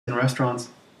in restaurants.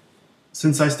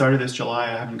 Since I started this July,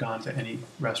 I haven't gone to any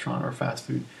restaurant or fast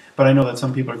food, but I know that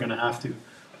some people are going to have to.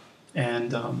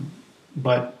 And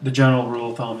but the general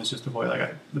rule of thumb is just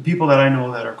avoid. The people that I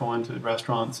know that are going to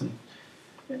restaurants and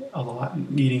a lot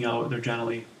and eating out, they're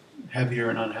generally heavier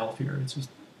and unhealthier. It's just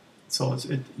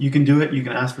you can do it. You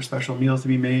can ask for special meals to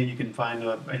be made. You can find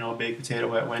a baked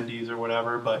potato at Wendy's or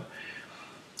whatever, but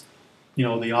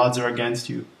the odds are against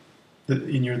you.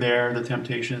 And you're there. The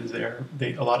temptation is there.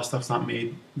 A lot of stuff's not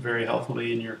made very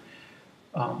healthily, and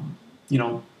you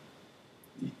know,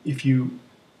 if you're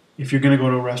going to go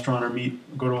to a restaurant or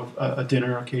go to a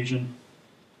dinner occasion,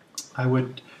 I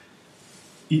would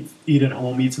eat at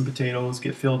home, eat some potatoes,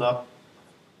 get filled up,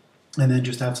 and then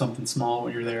just have something small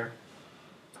when you're there.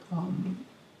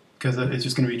 Because it's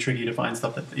just going to be tricky to find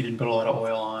stuff that you didn't put a lot of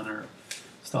oil on or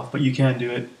stuff. But you can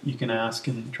do it. You can ask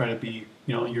and try to be,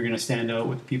 you're going to stand out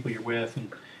with the people you're with,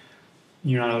 and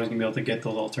you're not always going to be able to get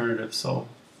those alternatives. So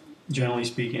generally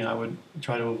speaking, I would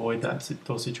try to avoid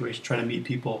those situations. Try to meet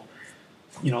people,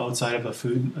 outside of a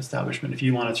food establishment. If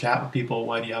you want to chat with people,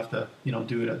 why do you have to,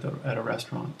 do it at a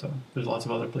restaurant? So there's lots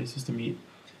of other places to meet.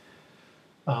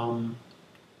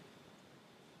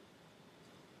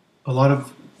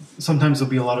 Sometimes there'll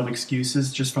be a lot of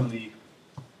excuses just from the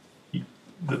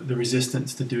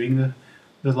resistance to doing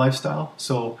the lifestyle.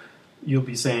 So you'll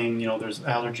be saying, there's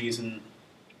allergies and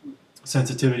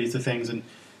sensitivities to things, and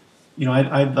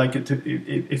I'd like it to.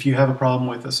 If you have a problem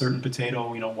with a certain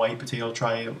potato, white potato,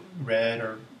 try red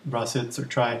or russets, or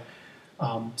try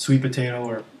sweet potato,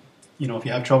 or if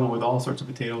you have trouble with all sorts of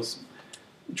potatoes,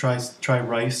 try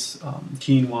rice,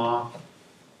 quinoa.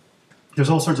 There's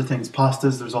all sorts of things.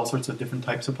 Pastas. There's all sorts of different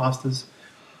types of pastas.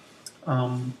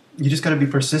 You just got to be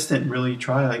persistent and really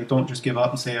try. Don't just give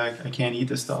up and say I can't eat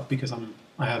this stuff because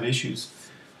I have issues.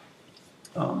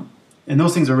 And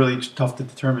those things are really tough to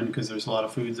determine because there's a lot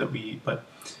of foods that we eat. But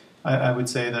I would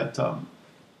say that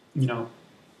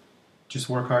just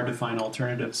work hard to find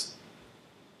alternatives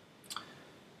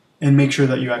and make sure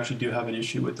that you actually do have an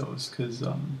issue with those, because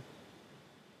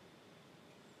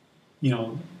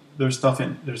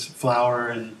there's flour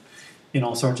and in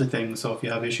all sorts of things. So if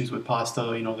you have issues with pasta,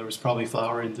 there was probably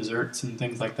flour in desserts and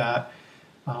things like that.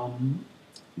 And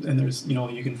there's,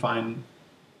 you can find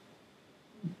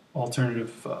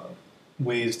alternative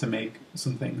ways to make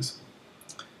some things.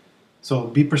 So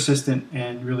be persistent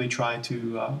and really try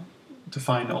to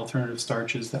find alternative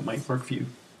starches that might work for you.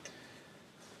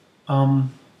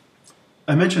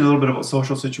 I mentioned a little bit about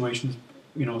social situations,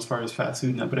 as far as fast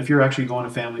food and that. But if you're actually going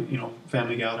to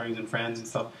family gatherings and friends and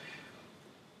stuff,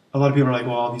 a lot of people are like,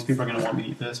 well, these people are going to want me to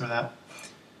eat this or that.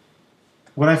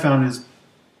 What I found is,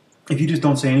 if you just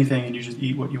don't say anything and you just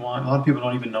eat what you want, a lot of people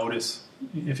don't even notice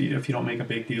if you don't make a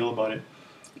big deal about it.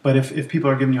 But if people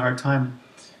are giving you a hard time,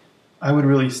 I would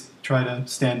really try to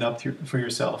stand up for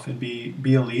yourself and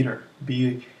be a leader.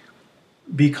 Be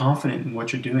confident in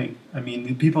what you're doing. I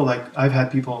mean, I've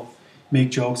had people make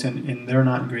jokes and they're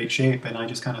not in great shape, and I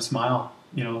just kind of smile,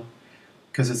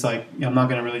 because it's like, I'm not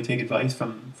going to really take advice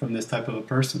from this type of a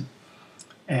person.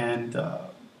 And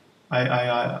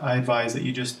I advise that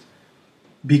you just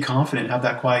be confident, have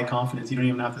that quiet confidence. You don't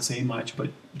even have to say much, but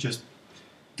just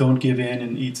don't give in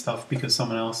and eat stuff because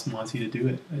someone else wants you to do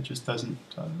it. It just doesn't.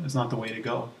 It's not the way to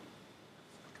go.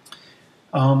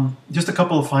 Just a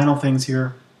couple of final things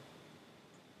here.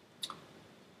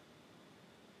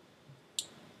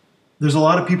 There's a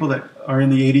lot of people that are in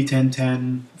the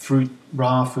 80-10-10, fruit,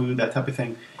 raw food, that type of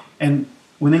thing. And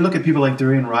when they look at people like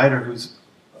Durian Ryder, who's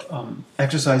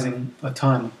exercising a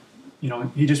ton,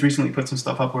 he just recently put some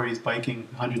stuff up where he's biking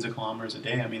hundreds of kilometers a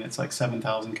day. I mean, it's like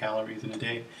 7,000 calories in a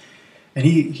day. And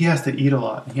he has to eat a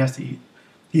lot. He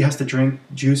has to drink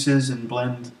juices and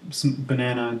blend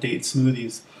banana date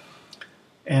smoothies.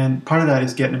 And part of that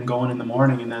is getting him going in the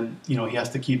morning, and then he has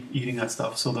to keep eating that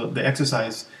stuff. So the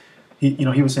exercise, he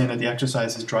was saying that the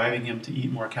exercise is driving him to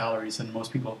eat more calories, and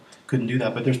most people couldn't do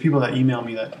that. But there's people that email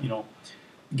me that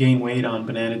gain weight on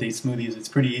banana date smoothies. It's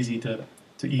pretty easy to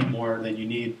eat more than you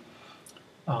need.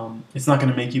 It's not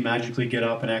going to make you magically get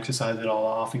up and exercise it all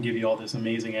off and give you all this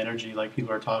amazing energy like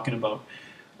people are talking about.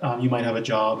 You might have a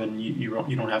job and you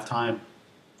don't have time.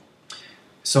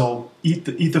 So eat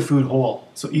the food whole.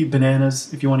 So eat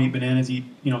bananas. If you want to eat bananas, eat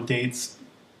dates.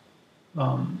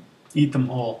 Eat them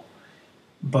whole.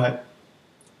 But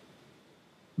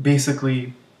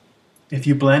basically, if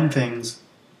you blend things,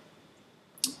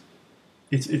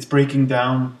 it's breaking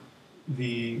down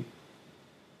the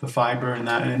fiber and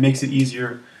that, and it makes it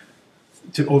easier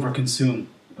to overconsume.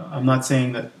 I'm not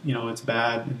saying that it's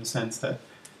bad in the sense that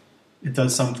it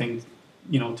does something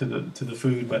to the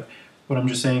food, but what I'm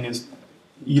just saying is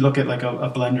You look at like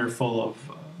a blender full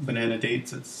of banana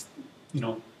dates, it's,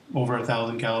 over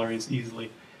 1,000 calories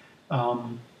easily.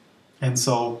 Um, and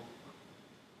so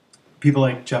people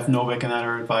like Jeff Novick and that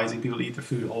are advising people to eat their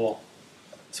food whole.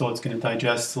 So it's going to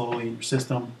digest slowly in your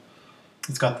system.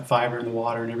 It's got the fiber and the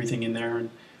water and everything in there, and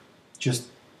just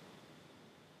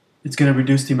it's going to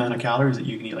reduce the amount of calories that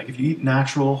you can eat. Like if you eat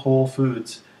natural whole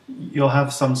foods, you'll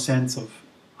have some sense of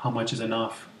how much is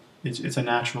enough. It's a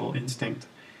natural instinct.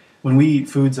 When we eat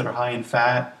foods that are high in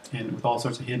fat and with all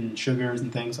sorts of hidden sugars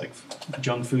and things like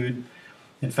junk food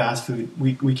and fast food,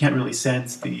 we can't really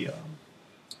sense the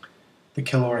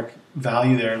caloric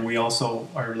value there, and we also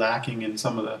are lacking in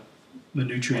some of the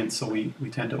nutrients, so we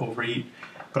tend to overeat.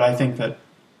 But I think that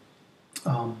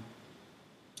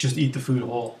just eat the food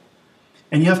whole.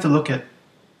 And you have to look at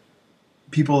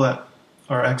people that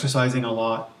are exercising a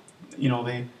lot. You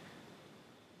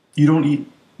don't eat.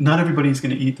 Not everybody's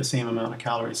going to eat the same amount of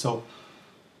calories. So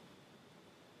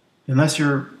unless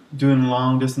you're doing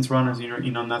long distance runners,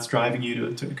 and that's driving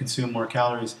you to consume more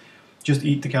calories, just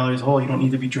eat the calories whole. You don't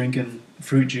need to be drinking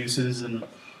fruit juices and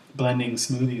blending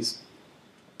smoothies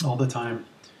all the time.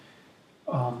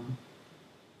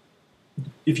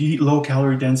 If you eat low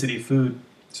calorie density food,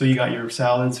 so you got your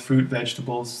salads, fruit,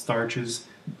 vegetables, starches,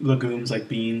 legumes like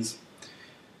beans,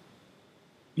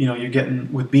 you're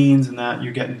getting with beans and that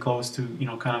you're getting close to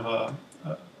kind of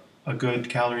a good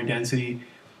calorie density.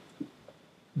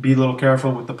 Be a little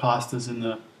careful with the pastas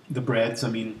and the breads. I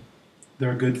mean,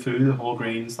 they're good food, the whole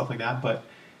grains, stuff like that, but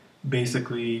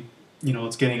basically,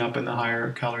 it's getting up in the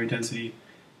higher calorie density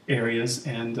areas,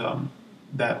 and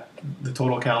that the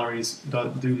total calories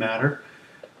do matter.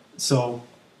 So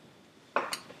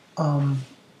when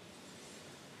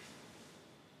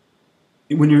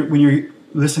you're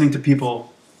listening to people,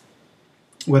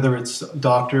 whether it's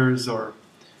doctors or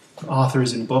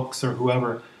authors in books or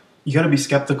whoever, you got to be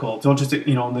skeptical. Don't just,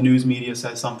 the news media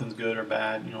says something's good or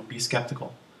bad. Be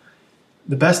skeptical.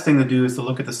 The best thing to do is to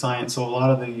look at the science. So a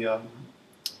lot of the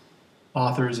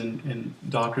authors and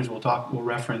doctors will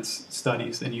reference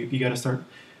studies, and you got to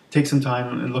take some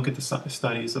time and look at the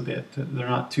studies a bit. They're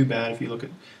not too bad if you look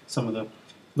at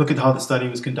look at how the study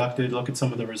was conducted, look at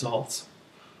some of the results,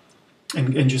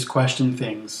 and just question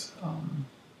things.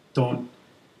 Don't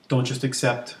just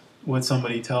accept what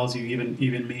somebody tells you,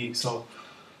 even me. So,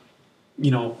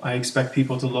 I expect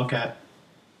people to look at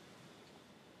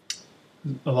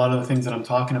a lot of the things that I'm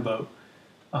talking about,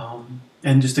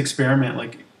 and just experiment.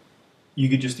 Like, you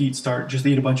could just eat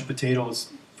a bunch of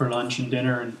potatoes for lunch and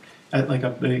dinner, and at like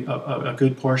a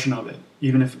good portion of it,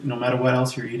 even if no matter what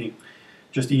else you're eating,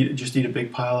 just eat a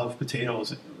big pile of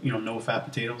potatoes, no fat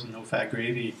potatoes and no fat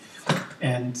gravy,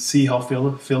 and see how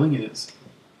filling it is,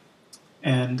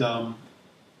 and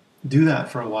do that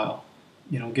for a while.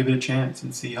 Give it a chance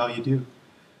and see how you do.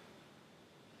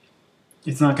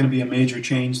 It's not going to be a major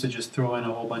change to just throw in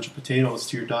a whole bunch of potatoes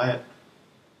to your diet,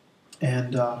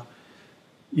 and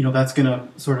that's going to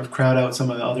sort of crowd out some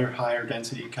of the other higher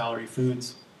density calorie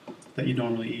foods that you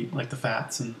normally eat, like the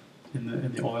fats and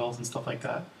the oils and stuff like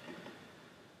that.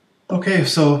 Okay,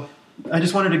 so I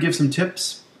just wanted to give some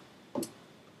tips,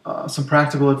 some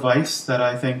practical advice that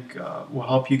I think will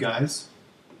help you guys.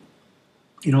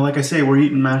 Like I say, we're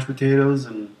eating mashed potatoes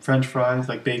and French fries,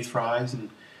 like baked fries, and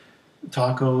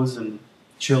tacos and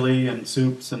chili and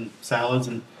soups and salads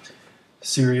and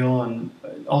cereal and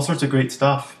all sorts of great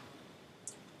stuff.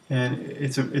 And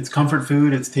it's comfort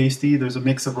food. It's tasty. There's a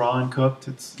mix of raw and cooked.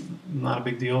 It's not a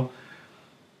big deal.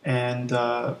 And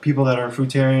people that are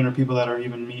fruitarian or people that are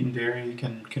even meat and dairy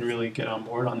can really get on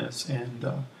board on this and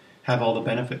have all the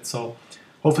benefits. So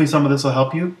hopefully some of this will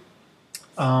help you.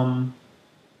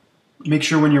 Make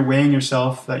sure when you're weighing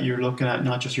yourself that you're looking at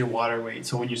not just your water weight.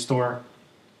 So when your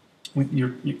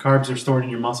carbs are stored in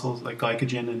your muscles like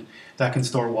glycogen, and that can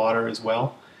store water as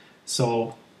well.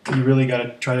 So you really got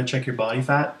to try to check your body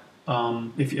fat.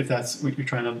 If that's what you're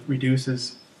trying to reduce,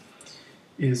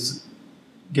 is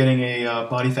getting a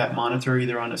body fat monitor,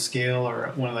 either on a scale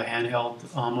or one of the handheld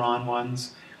Omron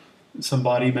ones. Some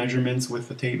body measurements with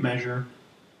the tape measure.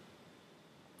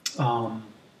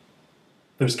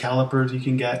 There's calipers you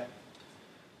can get.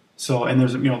 So, and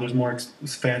there's more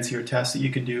fancier tests that you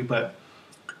can do, but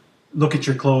look at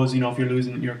your clothes. If you're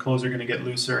losing, your clothes are going to get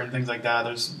looser and things like that.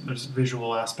 There's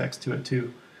visual aspects to it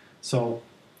too. So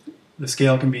the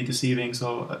scale can be deceiving.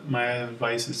 So my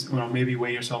advice is, maybe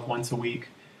weigh yourself once a week.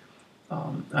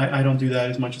 I don't do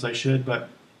that as much as I should, but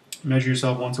measure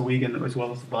yourself once a week, and as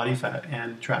well as the body fat,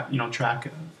 and track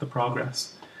the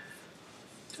progress.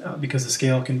 Because the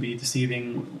scale can be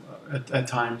deceiving at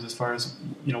times as far as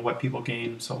what people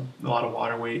gain. So a lot of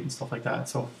water weight and stuff like that.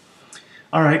 So,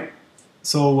 all right.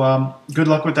 So good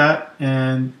luck with that,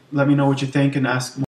 and let me know what you think and ask